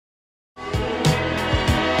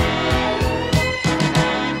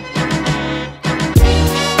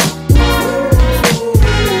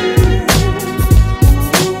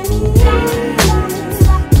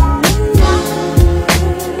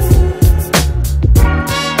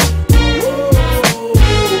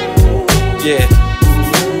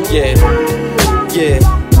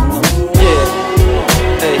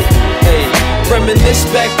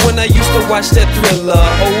watch that Thriller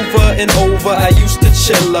over and over. I used to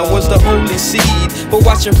chill, I was the only seed, but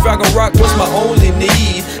watching Fraggle Rock was my only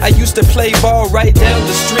need. I used to play ball right down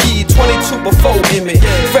the street, 22 before Emmett.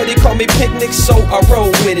 Freddie called me Picnic, so I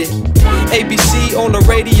rolled with it. ABC on the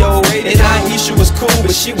radio, and Aisha was cool,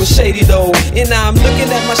 but she was shady though. And now I'm looking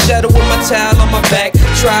at my shadow with my towel on my back.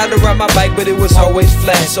 Tried to ride my bike, but it was always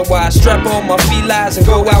flat. So I strap on my felines and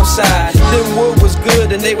go outside. Then wood was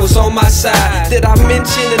good and they was on my side. Did I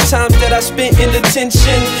mention the times that I spent in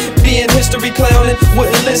detention? Being history clowning,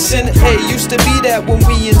 wouldn't listen. Hey, used to be that when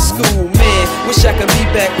we in school, man. Wish I could be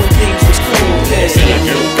back when things was cool, man. See a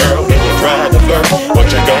cute girl and you're trying to flirt, but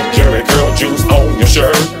you got Jerry curl juice on your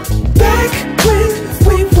shirt. Back when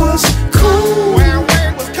we was cool, when we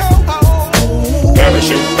was cool.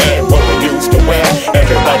 Parachute and what we used to wear.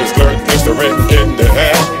 Everybody's flirt, glycerin in their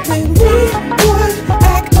hair. when we would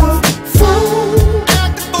act a fool.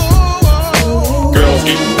 Girls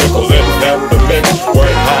eating nickels and peppermint,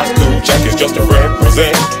 wearing high school jackets just to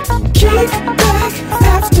represent. Kick back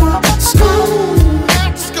after school.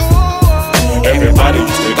 Everybody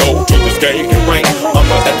used to go to the skating rink. I'm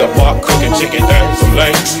at the park cooking chicken and some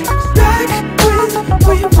legs. Back when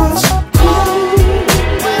we was cool.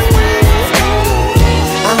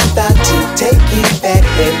 I'm about to take it back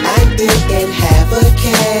when I didn't have a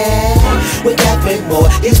care. When Catherine Moore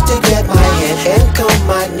used to grab my hand and comb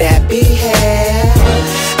my nappy hair.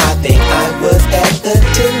 I think I was at the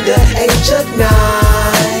tender age of 9.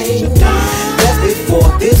 That's before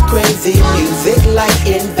this crazy music like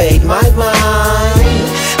invade my mind.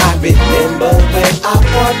 I remember when our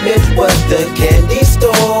apartment was the candy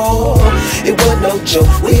store. It was no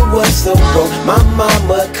joke, we was so broke, my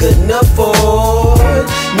mama couldn't afford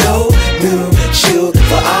no new shoes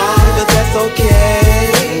for I, but that's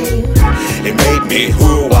okay. It made me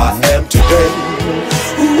who I am today.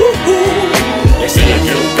 You see a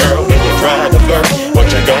cute girl and you're trying to flirt, but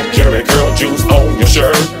you got Jerry curl juice on your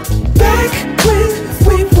shirt. Back when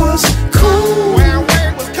we was cool, when we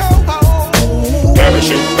was cool.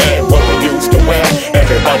 Parachute and what we used to wear.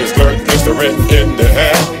 Everybody's flirt, glycerin in their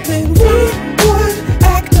hair. when we would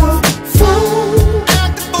act a fool.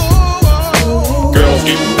 Girls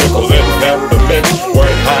eating nickels and peppermint,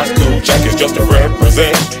 wearing high school jackets just to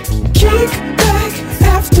represent. Kick back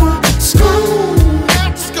after school.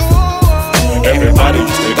 Everybody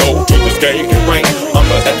used to go to the skating rink. I'm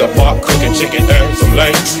at the park cooking chicken and some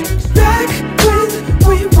legs. Back when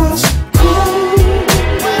we was cool.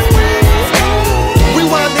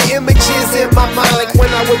 Rewind the images in my mind, like when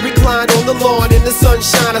I would recline on the lawn in the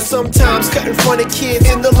sunshine, or sometimes cut in front of kids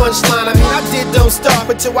in the lunch line. I mean, I don't stop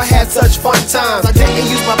until I had such fun times. I didn't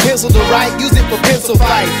use my pencil to write, use it for pencil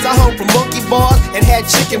fights. I hung from monkey bars and had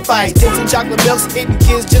chicken fights. Did some chocolate milks, hitting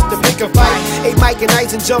kids just to pick a fight. Ate Mike and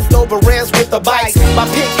Ice and jumped over ramps with a bike. My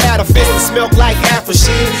pick had a fit and smelled like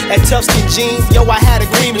Afro-Sheen. At Tufskin jeans, yo, I had a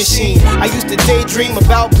green machine. I used to daydream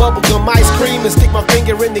about bubblegum ice cream and stick my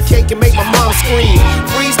finger in the cake and make my mom scream.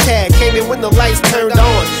 Freeze tag came in when the lights turned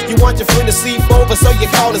on. You want your friend to sleep over, so you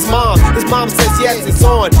call his mom. His mom says yes, it's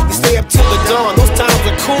on. You stay up till the dawn. Those times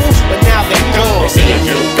were cool, but now they're gone. You see a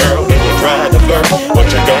cute girl and you're trying to flirt, but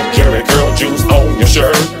you got Jerry curl juice on your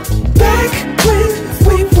shirt. Back when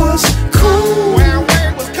we was cool, when we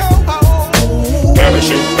was cool.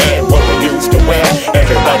 Parachute and what we used to wear.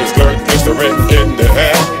 Everybody's flirt, glycerin in their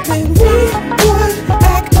hair. when we would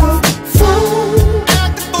act a fool.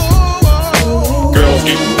 Girls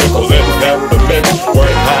eating nickels and peppermint,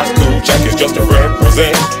 wearing high school jackets just to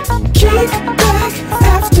represent. Kick back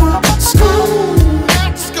after school.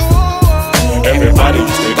 Everybody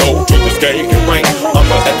used to go to the skating rink.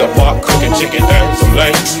 I'm at the park cooking chicken and some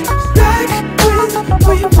legs. Back when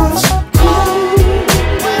we was